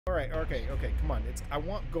All right, okay, come on. I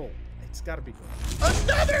want gold. It's gotta be gold.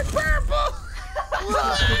 Another purple!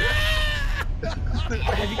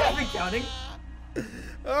 Have you guys been counting?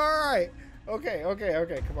 All right. Okay.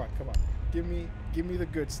 Come on. Give me the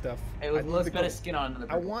good stuff. Hey, let's bet a skin on another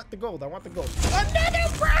purple. I want the gold. Another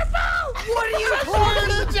purple! What are you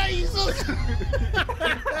talking? Jesus!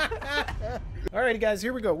 Alrighty, guys,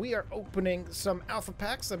 here we go. We are opening some alpha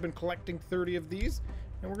packs. I've been collecting 30 of these,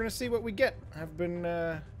 and we're gonna see what we get. I've been,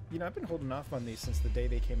 I've been holding off on these since the day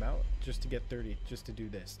they came out, just to get 30, just to do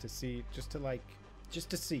this, to see, just to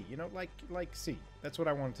see, see. That's what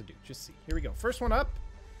I wanted to do. Just see. Here we go. First one up.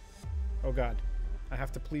 Oh God, I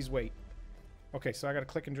have to please wait. Okay, so I gotta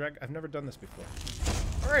click and drag. I've never done this before.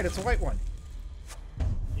 All right, it's a white one.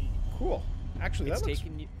 Cool. Actually, that looks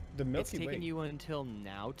the Milky Way. It's taken you until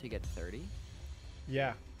now to get 30?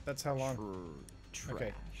 Yeah, that's how long. Trash.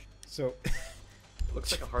 Okay, so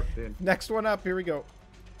Looks like a harpoon. next one up. Here we go.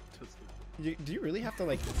 Do you really have to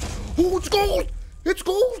like? Oh, it's gold! It's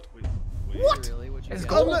gold! Wait. What? Really? What you It's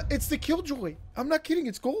got? gold. It's the Killjoy. I'm not kidding.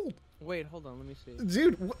 It's gold. Wait, hold on. Let me see.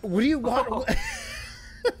 Dude, what do you want?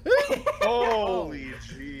 Holy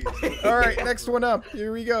jeez. All right, next one up.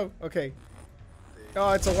 Here we go. Okay.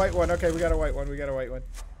 Oh, it's a white one. Okay, we got a white one. Now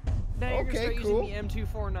you're Okay, gonna start cool. using the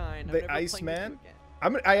M249. I'm The never playing Iceman. with you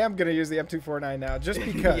again. I am gonna use the M249 now, just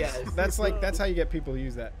because. Yes. That's how you get people to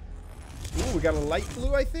use that. Ooh, we got a light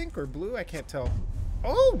blue, I think, or blue. I can't tell.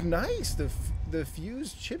 Oh, nice. The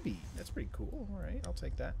fused chibi. That's pretty cool. All right, I'll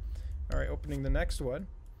take that. All right, opening the next one.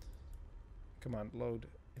 Come on, load.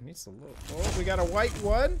 It needs to load. Oh, we got a white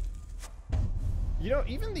one. You know,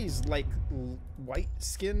 even these like white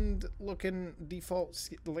skinned looking default,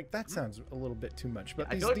 like that sounds a little bit too much. But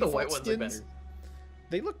I these feel like the default white ones are skins, better.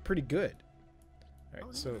 they look pretty good. All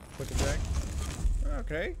right, so click and drag.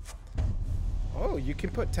 Okay. Oh, you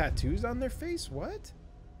can put tattoos on their face? What?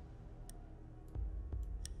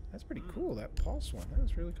 That's pretty cool, that pulse one. That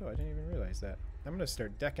was really cool. I didn't even realize that. I'm going to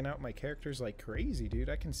start decking out my characters like crazy, dude.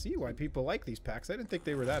 I can see why people like these packs. I didn't think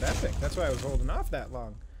they were that epic. That's why I was holding off that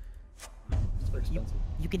long. It's expensive.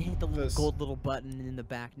 You can hit the gold little button in the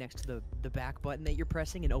back next to the back button that you're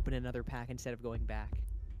pressing and open another pack instead of going back.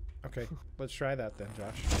 Okay, let's try that then,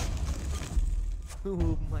 Josh.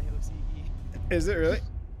 Ooh, my OCD. Is it really?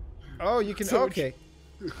 Oh, you can. Okay.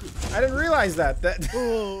 I didn't realize that.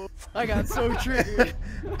 Oh, I got so triggered.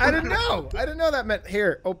 I didn't know. I didn't know that meant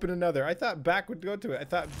here, open another. I thought back would go to it. I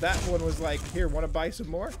thought that one was like, here, want to buy some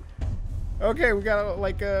more? Okay, we got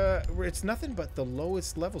like it's nothing but the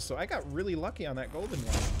lowest level. So I got really lucky on that golden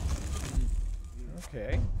one.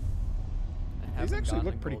 Okay. These actually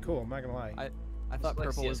look pretty cool. I'm not gonna lie. I thought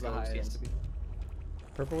purple was the highest.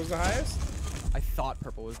 Purple was the highest? I thought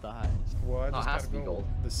purple was the highest. Well, I No, it just has gotta to be go gold.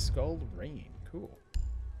 The Skull Rain. Cool.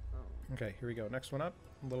 Oh. Okay, here we go. Next one up.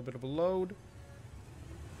 A little bit of a load.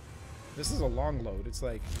 This is a long load. It's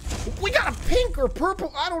like, we got a pink or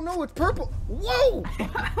purple. I don't know. It's purple. Whoa!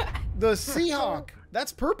 The Seahawk.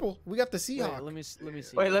 That's purple. We got the Seahawk. Wait, let me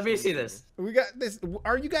see. Wait, let me see this. We got this.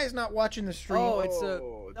 Are you guys not watching the stream? Oh, it's a.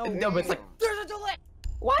 No, but it's like There's a delay.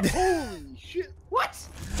 what? Holy shit. What?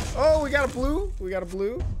 Oh, we got a blue.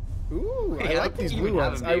 Ooh, Hey, I I like these don't blue even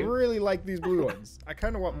have ones. them, I dude. really like these blue ones. I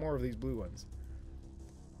kind of want more of these blue ones.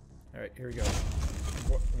 All right, here we go.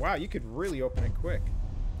 Wow, you could really open it quick.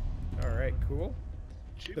 All right, cool.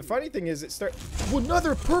 The funny thing is, it starts.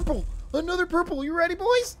 Another purple. Another purple. You ready,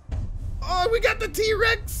 boys? Oh, we got the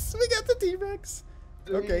T-Rex.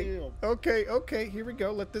 Okay. Okay. Here we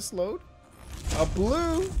go. Let this load. A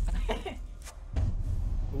blue.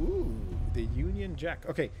 Ooh, the Union Jack.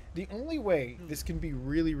 Okay, the only way this can be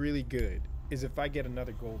really, really good is if I get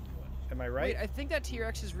another golden one. Am I right? Wait, I think that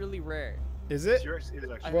T-Rex is really rare. Is it? Yours is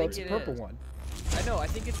actually Well, think it's a it purple is. one. I know. I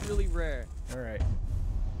think it's really rare. All right.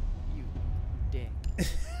 You dick.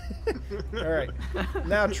 All right.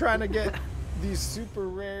 Now trying to get these super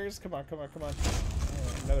rares. Come on. All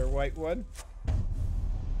right, another white one.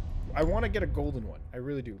 I want to get a golden one. I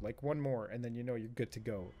really do. Like one more, and then you're good to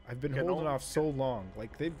go. I've been holding off so long.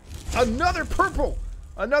 Like they. Another purple.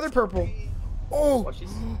 Oh.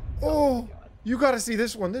 Oh. You gotta see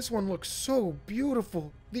this one. This one looks so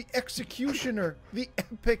beautiful. The Executioner. The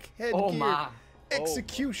epic headgear. Oh my.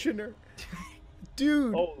 Executioner.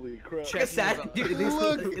 Dude. Holy crap. It's like Assassin, dude, it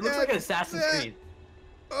looks like an Assassin's Creed.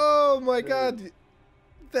 Oh my god.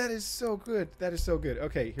 That is so good.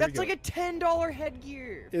 Okay, here That's we go. like a $10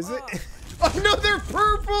 headgear. Is it? Fuck. Oh no, they're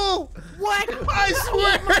purple! What? I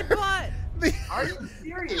swear! Oh my butt. Are you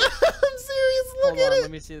serious? I'm serious. Look Hold at on, it.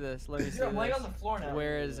 let me see this. Dude, I'm laying on the floor now.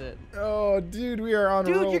 Where is it? Oh, dude, we are on a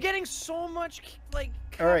Dude, roll. you're getting so much like.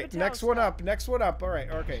 All right, capital next one stuff. up. All right,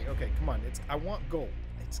 okay, come on. I want gold.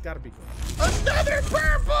 It's gotta be gold. Another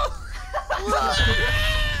purple!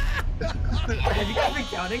 Have you guys been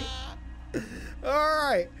counting?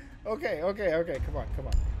 Alright. Okay. Come on.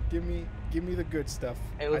 Give me the good stuff.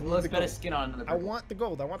 Hey, I let's need the bet a gold. skin on another I purple. want the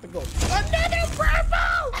gold. Another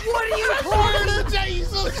purple! What are you Lord of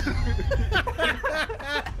Jesus!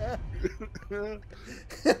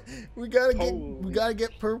 we gotta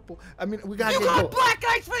get purple. I mean, we gotta You get got gold. black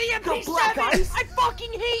ice for the MP7! black ice? I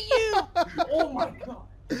fucking hate you! Oh my god.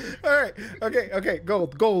 All right. Okay.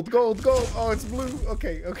 Gold. Oh, it's blue.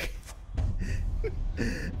 Okay. I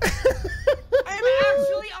am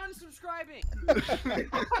actually unsubscribing!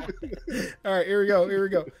 All right. Here we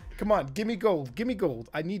go. Come on. Give me gold.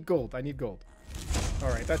 I need gold. All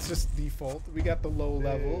right. That's just default. We got the low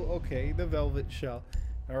level. Okay. The velvet shell.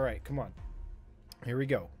 All right. Come on. Here we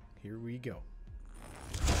go.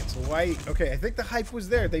 It's white. Okay, I think the hype was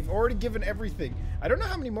there. They've already given everything. I don't know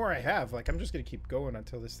how many more I have. Like, I'm just gonna keep going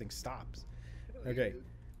until this thing stops. Okay.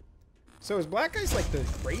 So is Black Ice like the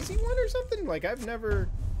crazy one or something? Like, I've never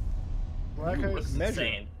Black Ice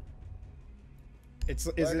measured.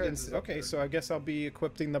 Insane. Okay, so I guess I'll be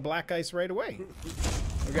equipping the Black Ice right away.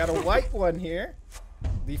 We got a white one here.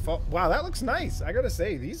 Default. Wow, that looks nice. I gotta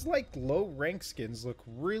say, these like low rank skins look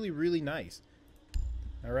really, really nice.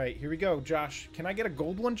 All right, here we go, Josh. Can I get a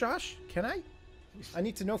gold one, Josh? Can I? I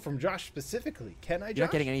need to know from Josh specifically. Can I, Josh? You're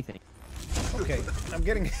not getting anything. Okay, I'm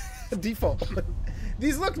getting a default.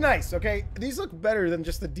 These look nice, okay? These look better than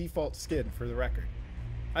just the default skin, for the record.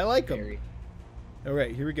 I like them. Very. All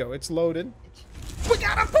right, here we go. It's loaded. We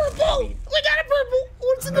got a purple!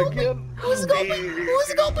 What's it gonna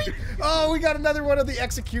be? Oh, we got another one of the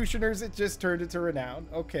executioners. It just turned into renown.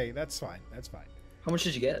 Okay, that's fine. How much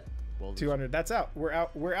did you get? 200. That's out. We're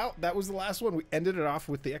out. That was the last one. We ended it off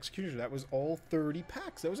with the executioner. That was all 30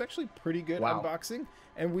 packs. That was actually pretty good unboxing.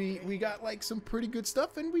 And we got like some pretty good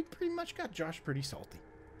stuff, and we pretty much got Josh pretty salty.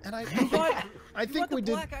 And I think we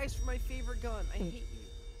did. Black ice for my favorite gun. I hate you.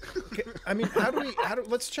 Okay, I mean,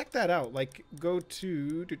 let's check that out. Like, go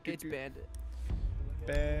to It's Bandit.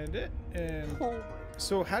 Bandit, and Oh my.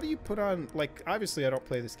 so how do you put on, like, obviously I don't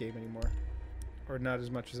play this game anymore, or not as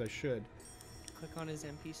much as I should. Click on his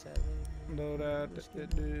MP7. Load out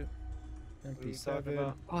MP7.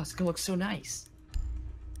 Oh, this gonna look so nice.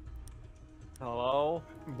 Hello?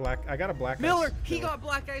 Black. I got a black. Miller, ice. he got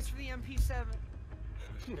black ice for the MP7.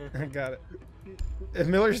 I got it. And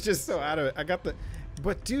Miller's just so out of it. I got the.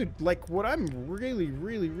 But dude, like, what I'm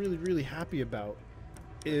really happy about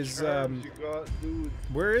is Charms you got, dude.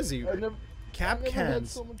 where is he? I never Cap had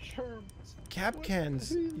cans. so much charms. Cap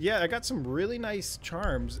cans. Yeah, I got some really nice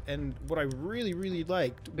charms, and what I really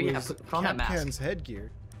liked But yeah, was put on that Cap mask. Can's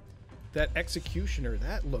headgear. That executioner,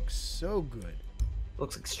 that looks so good.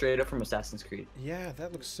 Looks like straight up from Assassin's Creed. Yeah,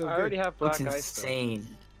 that looks so I good. already have black Looks ice. though. insane.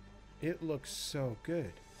 It looks so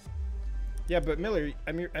good. Yeah, but Miller,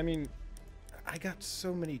 I mean, I got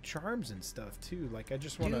so many charms and stuff too. Like, I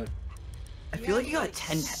just want to. Dude, I feel like you got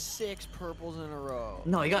 10. 6 purples in a row.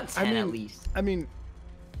 No, you got 10 I mean, at least. I mean,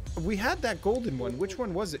 we had that golden one. Which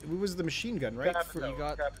one was it? It was the machine gun, right? Capito, You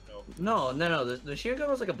got- Capito. No. The shield gun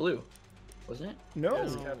was like a blue, wasn't it? No,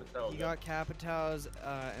 Yes, Capito, You yeah. got Capitals.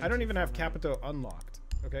 I don't even have Capito unlocked.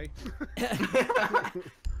 Okay.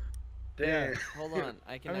 Damn. Hold on,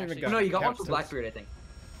 I can I don't even actually. got No, you got one for Capitals. Blackbeard, I think.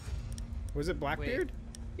 Was it Blackbeard?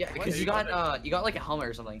 Yeah, What? because you got like a helmet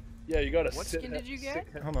or something. Yeah, you got a What skin did you get?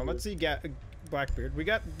 Hold on, let's see. Blackbeard. We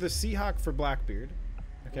got the Seahawk for Blackbeard.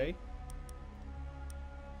 Okay.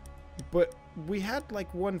 But we had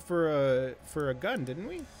like one for a gun, didn't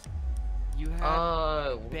we? You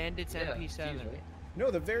had Bandit's yeah, MP7. Fuse, right? No,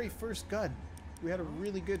 the very first gun. We had a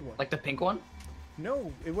really good one. Like the pink one?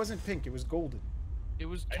 No, it wasn't pink. It was golden. It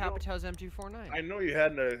was I know- Capitals M249. I know you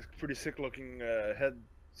had a pretty sick looking head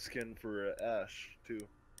skin for Ash too.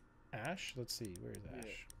 Ash? Let's see. Where's Yeah.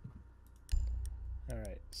 Ash?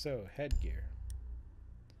 Alright, so headgear.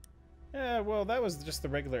 Yeah, well, that was just the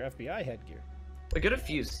regular FBI headgear. Like, good at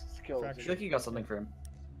Fuse. Skeleton. I feel like you got something for him.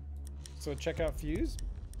 So check out Fuse.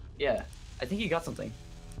 Yeah, I think you got something.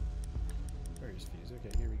 Where is Fuse?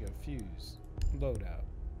 Okay, here we go. Fuse. Loadout.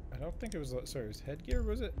 I don't think it was. Sorry, it was headgear,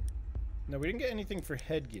 was it? No, we didn't get anything for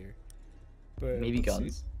headgear. But Maybe let's see.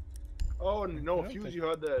 guns. Oh no, I don't Fuse! think- You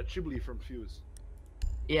had the Chibli from Fuse.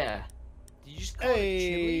 Yeah. Did you just call it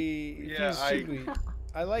Hey, Yeah, Fuse I- Chibli.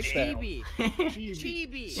 I like that. Chibi? Chibi.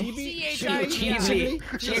 Chibi. Chibi? C-H-I-B-I.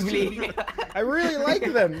 Chibli. I really like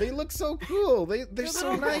them. They look so cool. They're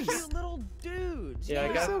so nice. Cute little dudes. Yeah,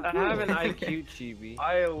 They're so I have cool. an IQ chibi.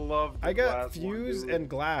 I love. The I got glass one, Fuse dude. and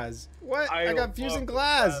Glass. What? I got Fuse love and the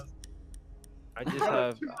Glass. I just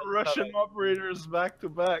have Two Russian operators back to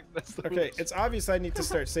back. That's the Okay, worst. it's obvious I need to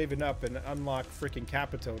start saving up and unlock freaking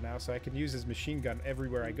Capito now so I can use his machine gun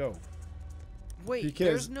everywhere I go. Wait, Because-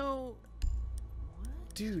 there's no.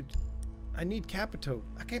 Dude, I need Capito.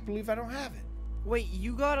 I can't believe I don't have it. Wait,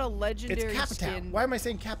 you got a legendary It's Capito. skin Why am I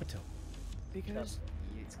saying Capito? because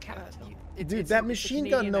It's Capito. Dude, that machine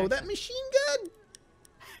gun, though. That machine gun!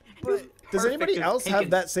 But Does Perfect anybody as else have taken.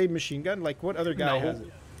 that same machine gun? Like, what other guy No. has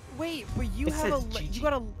it? wait, but you It have a says GG.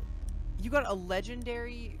 you got a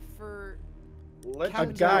legendary for A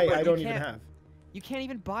Legendary, guy but I you don't even can't- have. you can't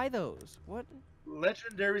even buy those. What?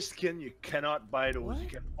 legendary skin, you cannot buy those. What? You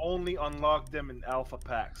can only unlock them in alpha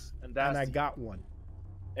packs, and that's And I got one.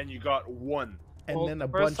 and you got one. And Well, then a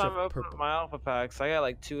the first bunch time I of opened purple. my alpha packs, I got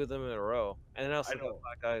like 2 of them in a row, and then I also I know. got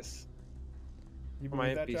black ice You for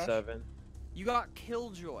my believe that, Josh? MP7. You got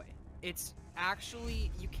Killjoy. It's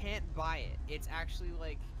actually you can't buy it. It's actually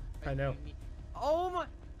like. I know. Oh my.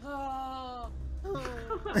 Oh.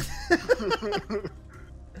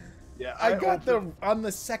 Yeah, I got opened- on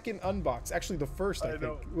the second unbox. Actually, the first, I I think,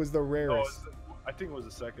 know. was the No, rarest. I think it was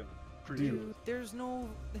the second. Pretty sure. Dude, there's no.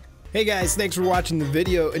 Hey guys, thanks for watching the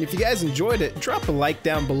video, and if you guys enjoyed it, drop a like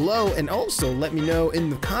down below, and also let me know in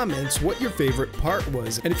the comments what your favorite part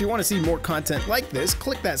was. And if you want to see more content like this,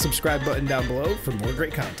 click that subscribe button down below for more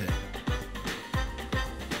great content.